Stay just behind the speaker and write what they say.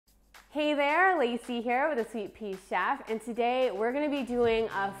Hey there, Lacey here with the Sweet Pea Chef, and today we're going to be doing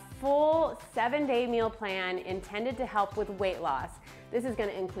a full 7-day meal plan intended to help with weight loss. This is going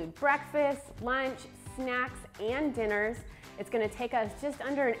to include breakfast, lunch, snacks, and dinners. It's going to take us just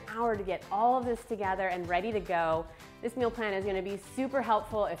under an hour to get all of this together and ready to go. This meal plan is going to be super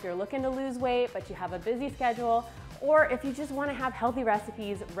helpful if you're looking to lose weight but you have a busy schedule, or if you just want to have healthy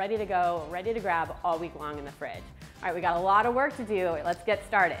recipes ready to go, ready to grab all week long in the fridge. All right, we got a lot of work to do. Let's get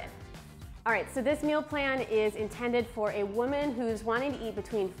started. All right, so this meal plan is intended for a woman who's wanting to eat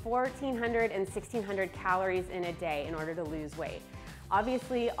between 1,400 and 1,600 calories in a day in order to lose weight.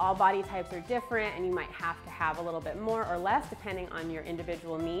 Obviously, all body types are different and you might have to have a little bit more or less depending on your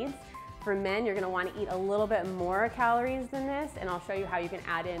individual needs. For men, you're gonna wanna eat a little bit more calories than this, and I'll show you how you can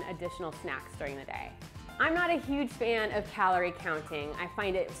add in additional snacks during the day. I'm not a huge fan of calorie counting. I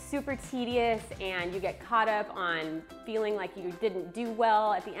find it super tedious and you get caught up on feeling like you didn't do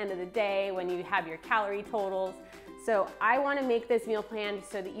well at the end of the day when you have your calorie totals. So I want to make this meal plan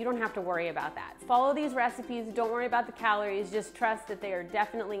so that you don't have to worry about that. Follow these recipes, don't worry about the calories, just trust that they are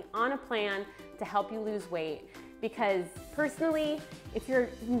definitely on a plan to help you lose weight. Because personally, if you're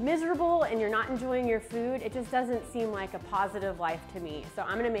miserable and you're not enjoying your food, it just doesn't seem like a positive life to me. So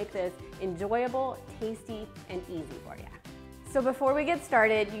I'm gonna make this enjoyable, tasty, and easy for you. So before we get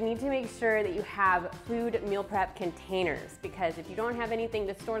started, you need to make sure that you have food meal prep containers, because if you don't have anything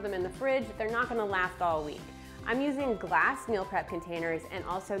to store them in the fridge, they're not gonna last all week. I'm using glass meal prep containers and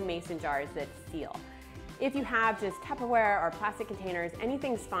also mason jars that seal. If you have just Tupperware or plastic containers,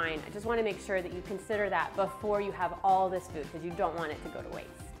 anything's fine. I just want to make sure that you consider that before you have all this food, because you don't want it to go to waste.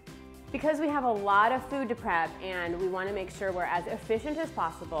 Because we have a lot of food to prep and we want to make sure we're as efficient as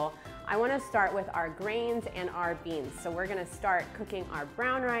possible, I want to start with our grains and our beans. So we're going to start cooking our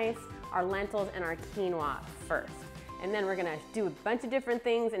brown rice, our lentils, and our quinoa first. And then we're going to do a bunch of different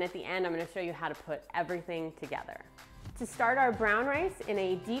things, and at the end I'm going to show you how to put everything together. To start our brown rice, in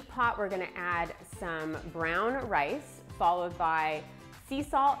a deep pot we're going to add some brown rice followed by sea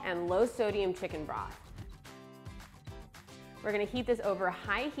salt and low sodium chicken broth. We're going to heat this over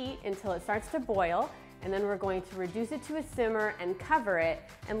high heat until it starts to boil, and then we're going to reduce it to a simmer and cover it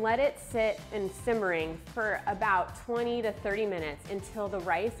and let it sit and simmering for about 20 to 30 minutes until the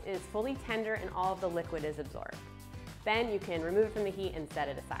rice is fully tender and all of the liquid is absorbed. Then you can remove it from the heat and set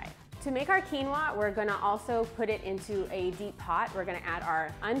it aside. To make our quinoa, we're gonna also put it into a deep pot. We're gonna add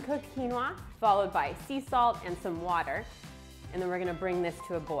our uncooked quinoa, followed by sea salt and some water, and then we're gonna bring this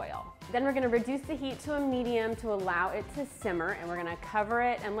to a boil. Then we're gonna reduce the heat to a medium to allow it to simmer, and we're gonna cover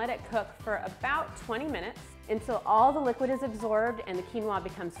it and let it cook for about 20 minutes until all the liquid is absorbed and the quinoa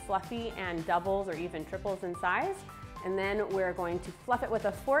becomes fluffy and doubles or even triples in size. And then we're going to fluff it with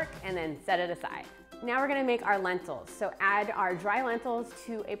a fork and then set it aside. Now we're gonna make our lentils. So add our dry lentils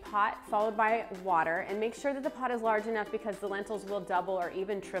to a pot followed by water, and make sure that the pot is large enough because the lentils will double or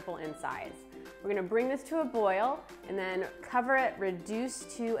even triple in size. We're gonna bring this to a boil and then cover it, reduce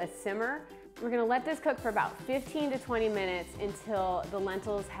to a simmer. We're gonna let this cook for about 15 to 20 minutes until the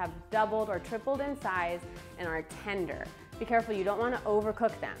lentils have doubled or tripled in size and are tender. Be careful, you don't wanna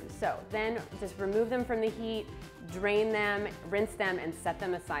overcook them. So then just remove them from the heat, drain them, rinse them, and set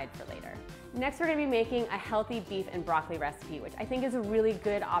them aside for later. Next, we're gonna be making a healthy beef and broccoli recipe, which I think is a really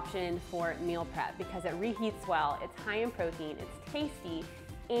good option for meal prep because it reheats well, it's high in protein, it's tasty,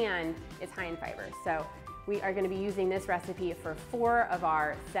 and it's high in fiber. So we are gonna be using this recipe for 4 of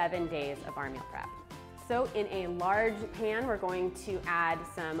our 7 days of our meal prep. So in a large pan, we're going to add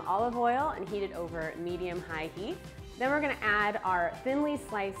some olive oil and heat it over medium-high heat. Then we're gonna add our thinly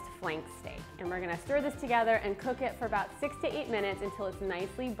sliced flank steak, and we're gonna stir this together and cook it for about 6 to 8 minutes until it's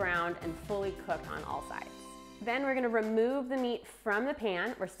nicely browned and fully cooked on all sides. Then we're gonna remove the meat from the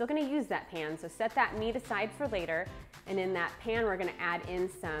pan. We're still gonna use that pan, so set that meat aside for later. And in that pan, we're gonna add in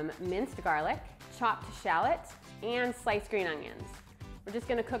some minced garlic, chopped shallot, and sliced green onions. We're just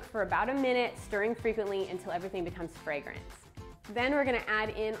gonna cook for about a minute, stirring frequently until everything becomes fragrant. Then we're gonna add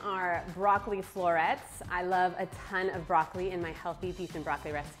in our broccoli florets. I love a ton of broccoli in my healthy beef and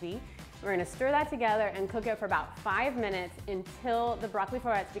broccoli recipe. We're gonna stir that together and cook it for about 5 minutes until the broccoli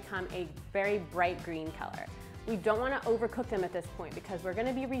florets become a very bright green color. We don't wanna overcook them at this point because we're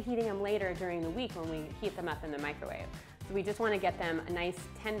gonna be reheating them later during the week when we heat them up in the microwave. So we just wanna get them a nice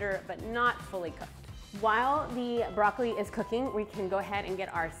tender but not fully cooked. While the broccoli is cooking, we can go ahead and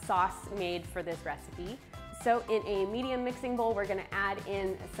get our sauce made for this recipe. So in a medium mixing bowl, we're gonna add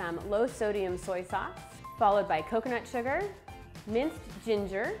in some low sodium soy sauce, followed by coconut sugar, minced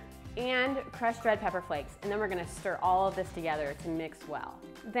ginger, and crushed red pepper flakes. And then we're gonna stir all of this together to mix well.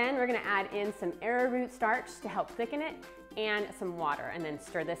 Then we're gonna add in some arrowroot starch to help thicken it, and some water, and then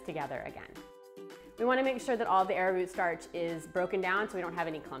stir this together again. We want to make sure that all the arrowroot starch is broken down so we don't have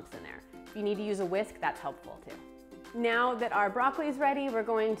any clumps in there. If you need to use a whisk, that's helpful too. Now that our broccoli is ready, we're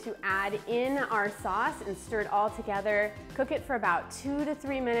going to add in our sauce and stir it all together. Cook it for about 2 to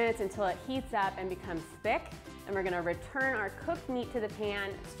 3 minutes until it heats up and becomes thick. And we're gonna return our cooked meat to the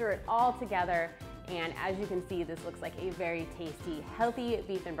pan, stir it all together, and as you can see, this looks like a very tasty, healthy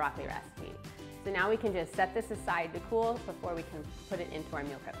beef and broccoli recipe. So now we can just set this aside to cool before we can put it into our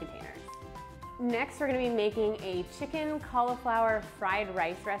meal prep containers. Next, we're gonna be making a chicken cauliflower fried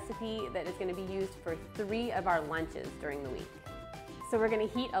rice recipe that is gonna be used for 3 of our lunches during the week. So we're gonna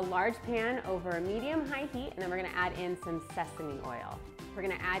heat a large pan over medium-high heat, and then we're gonna add in some sesame oil. We're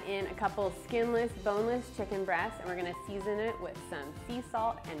gonna add in a couple skinless, boneless chicken breasts, and we're gonna season it with some sea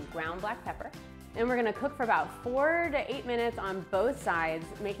salt and ground black pepper. And we're gonna cook for about 4 to 8 minutes on both sides,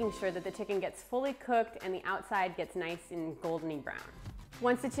 making sure that the chicken gets fully cooked and the outside gets nice and goldeny brown.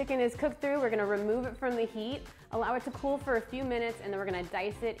 Once the chicken is cooked through, we're gonna remove it from the heat, allow it to cool for a few minutes, and then we're gonna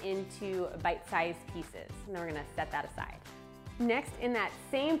dice it into bite-sized pieces. And then we're gonna set that aside. Next, in that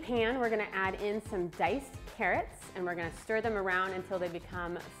same pan, we're gonna add in some diced carrots, and we're gonna stir them around until they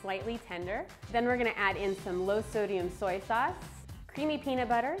become slightly tender. Then we're gonna add in some low-sodium soy sauce, creamy peanut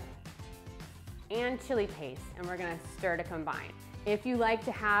butter, and chili paste, and we're gonna stir to combine. If you like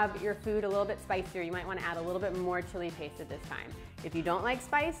to have your food a little bit spicier, you might want to add a little bit more chili paste at this time. If you don't like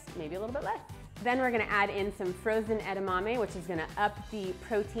spice, maybe a little bit less. Then we're going to add in some frozen edamame, which is going to up the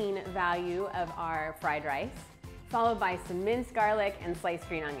protein value of our fried rice, followed by some minced garlic and sliced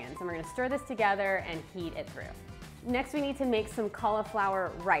green onions. And we're going to stir this together and heat it through. Next, we need to make some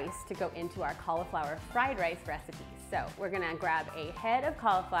cauliflower rice to go into our cauliflower fried rice recipe. So we're going to grab a head of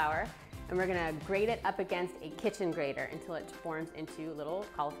cauliflower, and we're gonna grate it up against a kitchen grater until it forms into little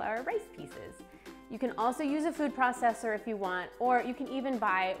cauliflower rice pieces. You can also use a food processor if you want, or you can even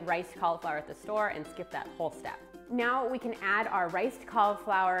buy riced cauliflower at the store and skip that whole step. Now we can add our riced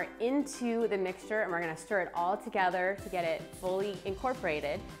cauliflower into the mixture, and we're gonna stir it all together to get it fully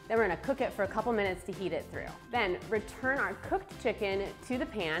incorporated. Then we're gonna cook it for a couple minutes to heat it through. Then return our cooked chicken to the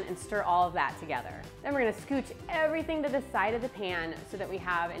pan and stir all of that together. Then we're gonna scooch everything to the side of the pan so that we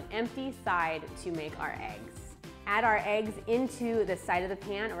have an empty side to make our eggs. Add our eggs into the side of the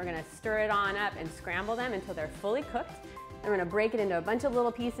pan, and we're gonna stir it on up and scramble them until they're fully cooked. Then we're gonna break it into a bunch of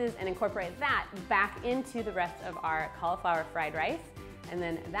little pieces and incorporate that back into the rest of our cauliflower fried rice. And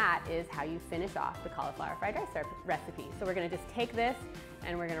then that is how you finish off the cauliflower fried rice recipe. So we're gonna just take this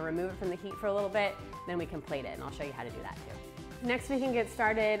and we're gonna remove it from the heat for a little bit, then we can plate it, and I'll show you how to do that too. Next, we can get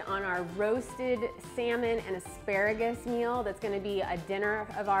started on our roasted salmon and asparagus meal. That's gonna be a dinner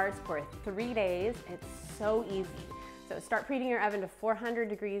of ours for 3 days. It's so easy. So start preheating your oven to 400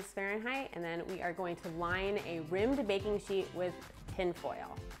 degrees Fahrenheit, and then we are going to line a rimmed baking sheet with tin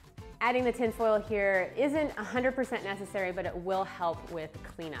foil. Adding the tin foil here isn't 100% necessary, but it will help with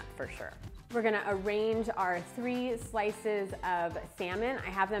cleanup for sure. We're gonna arrange our 3 slices of salmon. I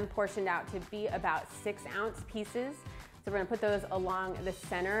have them portioned out to be about 6-ounce pieces. So we're gonna put those along the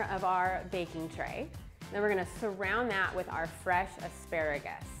center of our baking tray. Then we're gonna surround that with our fresh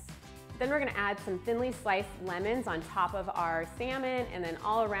asparagus. Then we're gonna add some thinly sliced lemons on top of our salmon and then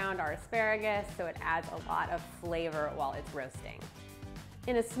all around our asparagus, so it adds a lot of flavor while it's roasting.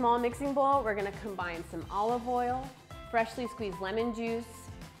 In a small mixing bowl, we're gonna combine some olive oil, freshly squeezed lemon juice,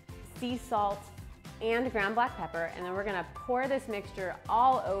 sea salt, and ground black pepper, and then we're gonna pour this mixture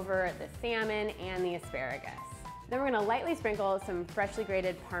all over the salmon and the asparagus. Then we're gonna lightly sprinkle some freshly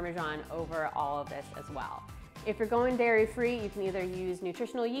grated Parmesan over all of this as well. If you're going dairy-free, you can either use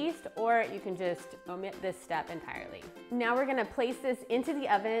nutritional yeast or you can just omit this step entirely. Now we're gonna place this into the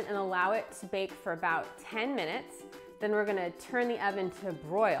oven and allow it to bake for about 10 minutes. Then we're gonna turn the oven to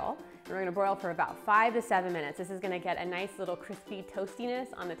broil. And we're gonna broil for about 5 to 7 minutes. This is gonna get a nice little crispy toastiness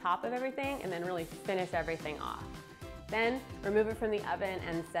on the top of everything and then really finish everything off. Then remove it from the oven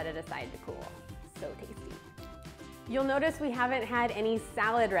and set it aside to cool. So tasty. You'll notice we haven't had any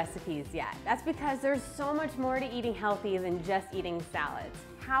salad recipes yet. That's because there's so much more to eating healthy than just eating salads.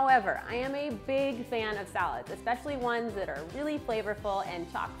 However, I am a big fan of salads, especially ones that are really flavorful and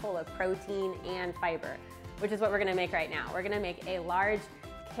chock full of protein and fiber, which is what we're gonna make right now. We're gonna make a large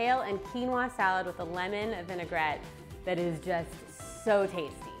kale and quinoa salad with a lemon vinaigrette that is just so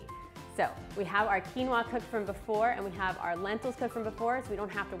tasty. So we have our quinoa cooked from before and we have our lentils cooked from before, so we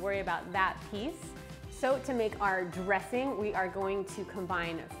don't have to worry about that piece. So to make our dressing, we are going to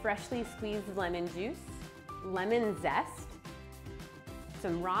combine freshly squeezed lemon juice, lemon zest,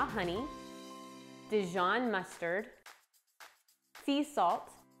 some raw honey, Dijon mustard, sea salt,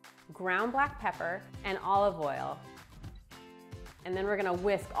 ground black pepper, and olive oil. And then we're gonna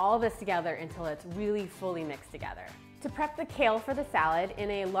whisk all of this together until it's really fully mixed together. To prep the kale for the salad, in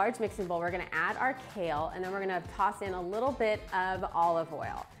a large mixing bowl, we're gonna add our kale, and then we're gonna toss in a little bit of olive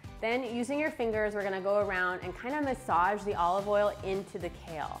oil. Then using your fingers, we're gonna go around and kind of massage the olive oil into the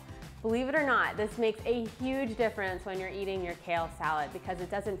kale. Believe it or not, this makes a huge difference when you're eating your kale salad because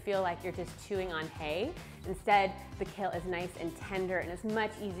it doesn't feel like you're just chewing on hay. Instead, the kale is nice and tender and it's much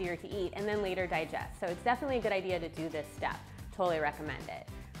easier to eat and then later digest. So it's definitely a good idea to do this step. Totally recommend it.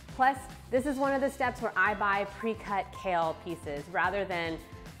 Plus, this is one of the steps where I buy pre-cut kale pieces rather than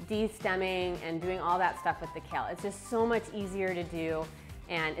de-stemming and doing all that stuff with the kale. It's just so much easier to do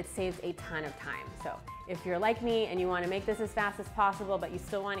and it saves a ton of time. So if you're like me and you want to make this as fast as possible but you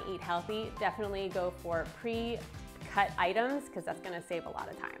still want to eat healthy, definitely go for pre-cut items because that's going to save a lot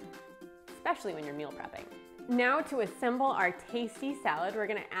of time, especially when you're meal prepping. Now to assemble our tasty salad, we're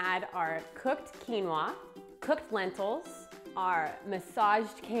going to add our cooked quinoa, cooked lentils, our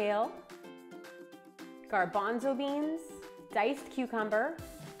massaged kale, garbanzo beans, diced cucumber,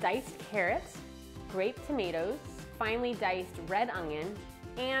 diced carrots, grape tomatoes, finely diced red onion,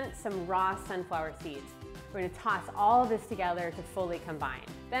 and some raw sunflower seeds. We're gonna toss all of this together to fully combine.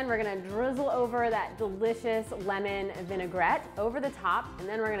 Then we're gonna drizzle over that delicious lemon vinaigrette over the top, and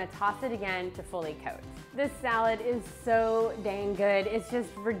then we're gonna toss it again to fully coat. This salad is so dang good. It's just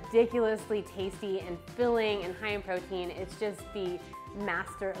ridiculously tasty and filling and high in protein. It's just the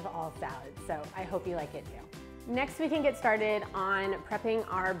master of all salads, so I hope you like it too. Next, we can get started on prepping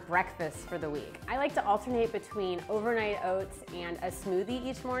our breakfast for the week. I like to alternate between overnight oats and a smoothie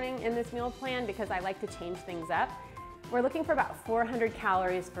each morning in this meal plan because I like to change things up. We're looking for about 400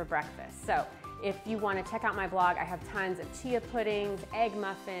 calories for breakfast. So if you want to check out my blog, I have tons of chia puddings, egg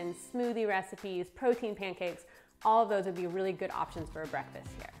muffins, smoothie recipes, protein pancakes. All of those would be really good options for a breakfast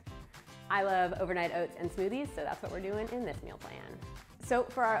here. I love overnight oats and smoothies, so that's what we're doing in this meal plan. So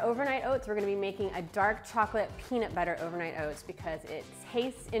for our overnight oats, we're gonna be making a dark chocolate peanut butter overnight oats because it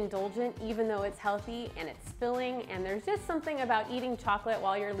tastes indulgent even though it's healthy and it's filling, and there's just something about eating chocolate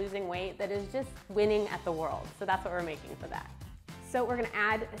while you're losing weight that is just winning at the world. So that's what we're making for that. So we're gonna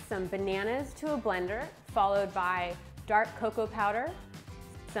add some bananas to a blender, followed by dark cocoa powder,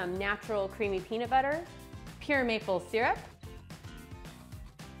 some natural creamy peanut butter, pure maple syrup,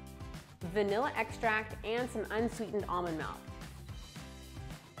 vanilla extract, and some unsweetened almond milk.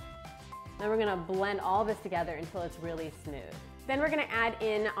 Then we're gonna blend all this together until it's really smooth. Then we're gonna add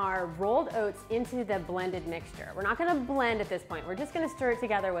in our rolled oats into the blended mixture. We're not gonna blend at this point, we're just gonna stir it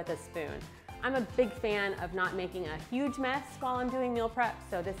together with a spoon. I'm a big fan of not making a huge mess while I'm doing meal prep,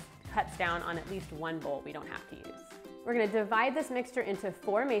 so this cuts down on at least one bowl we don't have to use. We're gonna divide this mixture into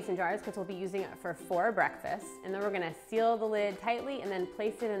 4 mason jars because we'll be using it for 4 breakfasts, and then we're gonna seal the lid tightly and then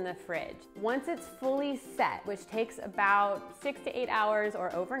place it in the fridge. Once it's fully set, which takes about 6 to 8 hours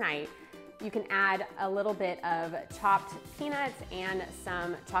or overnight, you can add a little bit of chopped peanuts and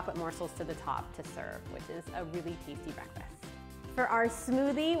some chocolate morsels to the top to serve, which is a really tasty breakfast. For our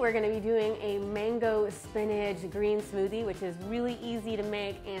smoothie, we're gonna be doing a mango spinach green smoothie, which is really easy to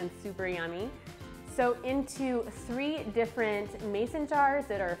make and super yummy. So into 3 different mason jars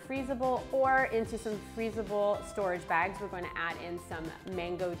that are freezable or into some freezable storage bags, we're going to add in some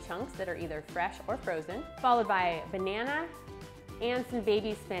mango chunks that are either fresh or frozen, followed by banana and some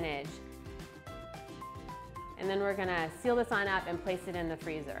baby spinach. And then we're gonna seal this on up and place it in the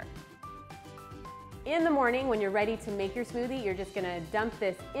freezer. In the morning, when you're ready to make your smoothie, you're just gonna dump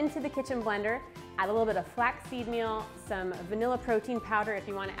this into the kitchen blender, add a little bit of flaxseed meal, some vanilla protein powder if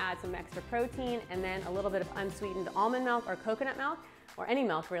you wanna add some extra protein, and then a little bit of unsweetened almond milk or coconut milk, or any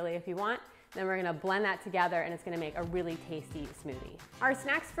milk really if you want. Then we're gonna blend that together and it's gonna make a really tasty smoothie. Our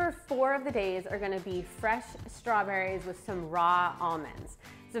snacks for 4 of the days are gonna be fresh strawberries with some raw almonds.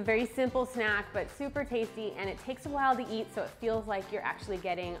 It's a very simple snack, but super tasty, and it takes a while to eat, so it feels like you're actually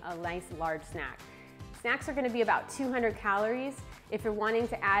getting a nice large snack. Snacks are gonna be about 200 calories. If you're wanting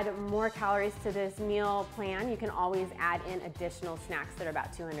to add more calories to this meal plan, you can always add in additional snacks that are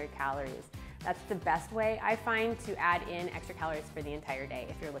about 200 calories. That's the best way I find to add in extra calories for the entire day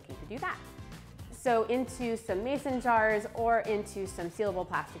if you're looking to do that. So into some mason jars or into some sealable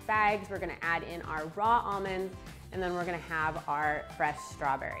plastic bags, we're gonna add in our raw almonds, and then we're gonna have our fresh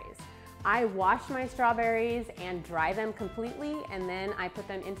strawberries. I wash my strawberries and dry them completely, and then I put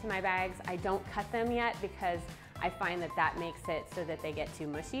them into my bags. I don't cut them yet because I find that that makes it so that they get too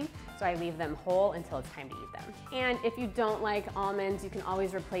mushy, so I leave them whole until it's time to eat them. And if you don't like almonds, you can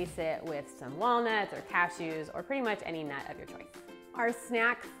always replace it with some walnuts or cashews or pretty much any nut of your choice. Our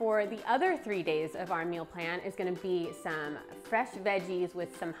snack for the other 3 days of our meal plan is gonna be some fresh veggies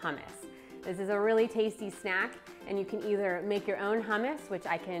with some hummus. This is a really tasty snack. and you can either make your own hummus, which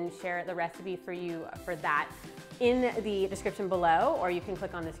I can share the recipe for you for that in the description below, or you can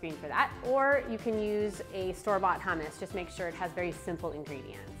click on the screen for that, or you can use a store-bought hummus. Just make sure it has very simple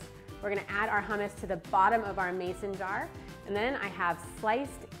ingredients. We're gonna add our hummus to the bottom of our mason jar, and then I have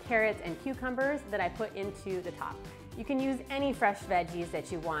sliced carrots and cucumbers that I put into the top. You can use any fresh veggies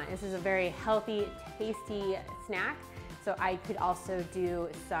that you want. This is a very healthy, tasty snack. So I could also do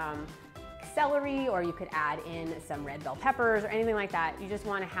some celery, or you could add in some red bell peppers or anything like that. You just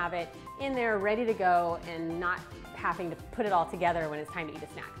want to have it in there ready to go and not having to put it all together when it's time to eat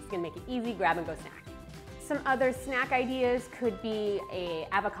a snack. It's gonna make it easy, grab and go snack. Some other snack ideas could be a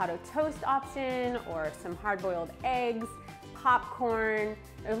avocado toast option, or some hard-boiled eggs, popcorn.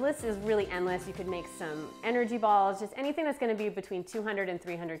 The list is really endless. You could make some energy balls, just anything that's gonna be between 200 and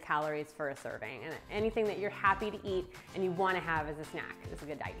 300 calories for a serving, and anything that you're happy to eat and you wanna have as a snack is a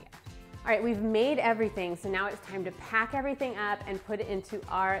good idea. All right, we've made everything, so now it's time to pack everything up and put it into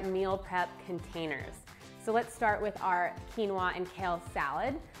our meal prep containers. So let's start with our quinoa and kale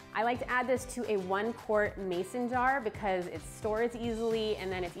salad. I like to add this to a 1-quart mason jar because it stores easily,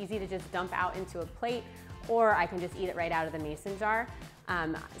 and then it's easy to just dump out into a plate, or I can just eat it right out of the mason jar.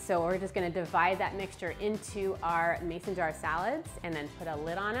 So we're just gonna divide that mixture into our mason jar salads and then put a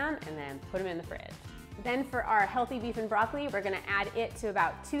lid on them and then put them in the fridge. Then for our healthy beef and broccoli, we're gonna add it to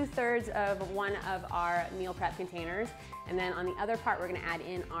about 2/3 of one of our meal prep containers. And then on the other part, we're gonna add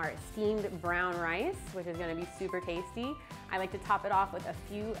in our steamed brown rice, which is gonna be super tasty. I like to top it off with a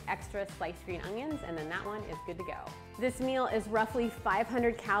few extra sliced green onions, and then that one is good to go. This meal is roughly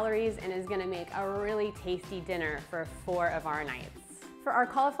 500 calories and is gonna make a really tasty dinner for 4 of our nights. For our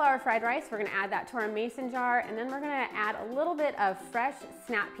cauliflower fried rice, we're gonna add that to our mason jar, and then we're gonna add a little bit of fresh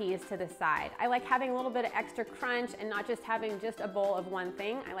snap peas to the side. I like having a little bit of extra crunch and not just having just a bowl of one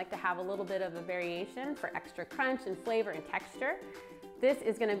thing. I like to have a little bit of a variation for extra crunch and flavor and texture. This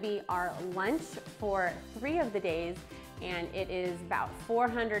is gonna be our lunch for 3 of the days, and it is about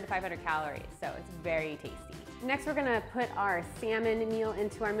 400 to 500 calories, so it's very tasty. Next, we're gonna put our salmon meal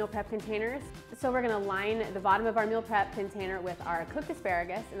into our meal prep containers. So we're gonna line the bottom of our meal prep container with our cooked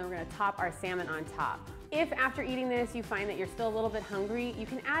asparagus, and then we're gonna top our salmon on top. If after eating this you find that you're still a little bit hungry, you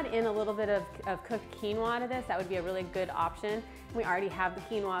can add in a little bit of cooked quinoa to this. That would be a really good option. We already have the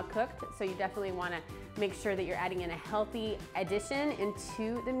quinoa cooked, so you definitely wanna make sure that you're adding in a healthy addition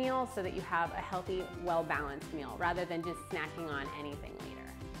into the meal so that you have a healthy, well-balanced meal rather than just snacking on anything later.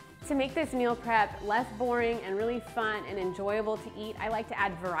 To make this meal prep less boring and really fun and enjoyable to eat, I like to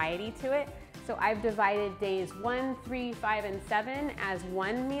add variety to it. So I've divided days 1, 3, 5, and 7 as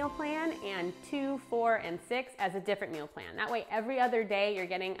one meal plan, and 2, 4, and 6 as a different meal plan. That way every other day you're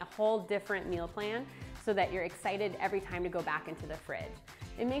getting a whole different meal plan so that you're excited every time to go back into the fridge.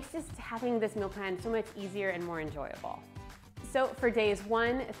 It makes just having this meal plan so much easier and more enjoyable. So for days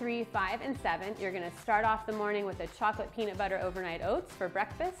 1, 3, 5, and 7, you're gonna start off the morning with a chocolate peanut butter overnight oats for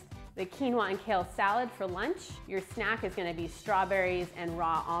breakfast, the quinoa and kale salad for lunch. Your snack is gonna be strawberries and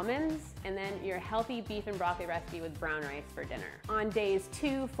raw almonds, and then your healthy beef and broccoli recipe with brown rice for dinner. On days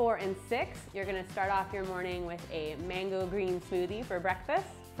 2, 4, and 6, you're gonna start off your morning with a mango green smoothie for breakfast.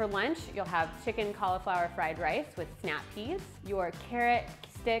 For lunch, you'll have chicken cauliflower fried rice with snap peas, your carrot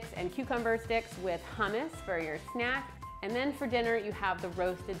sticks and cucumber sticks with hummus for your snack, and then for dinner, you have the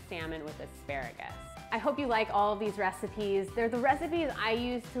roasted salmon with asparagus. I hope you like all of these recipes. They're the recipes I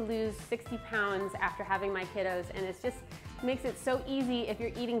use to lose 60 pounds after having my kiddos, and it just makes it so easy if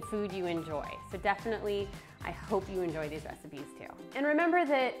you're eating food you enjoy. So definitely, I hope you enjoy these recipes too. And remember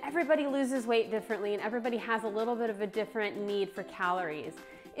that everybody loses weight differently, and everybody has a little bit of a different need for calories.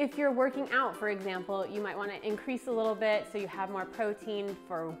 If you're working out, for example, you might want to increase a little bit so you have more protein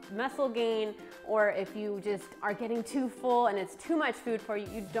for muscle gain, or if you just are getting too full and it's too much food for you,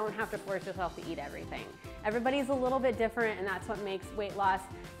 you don't have to force yourself to eat everything. Everybody's a little bit different, and that's what makes weight loss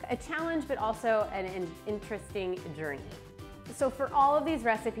a challenge, but also an interesting journey. So for all of these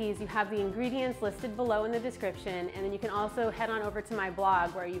recipes, you have the ingredients listed below in the description, and then you can also head on over to my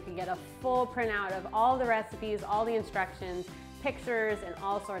blog where you can get a full printout of all the recipes, all the instructions, pictures, and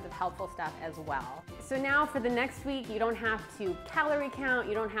all sorts of helpful stuff as well. So now for the next week, you don't have to calorie count,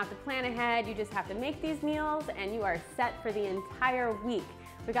 you don't have to plan ahead, you just have to make these meals and you are set for the entire week.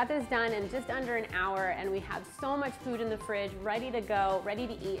 We got this done in just under an hour, and we have so much food in the fridge ready to go, ready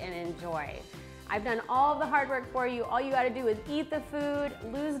to eat and enjoy. I've done all the hard work for you. All you gotta do is eat the food,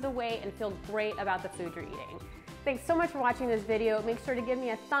 lose the weight, and feel great about the food you're eating. Thanks so much for watching this video. Make sure to give me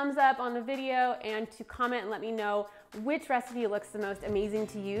a thumbs up on the video and to comment and let me know which recipe looks the most amazing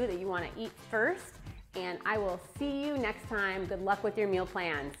to you that you want to eat first. And I will see you next time. Good luck with your meal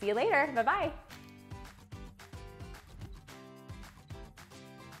plan. See you later. Bye-bye.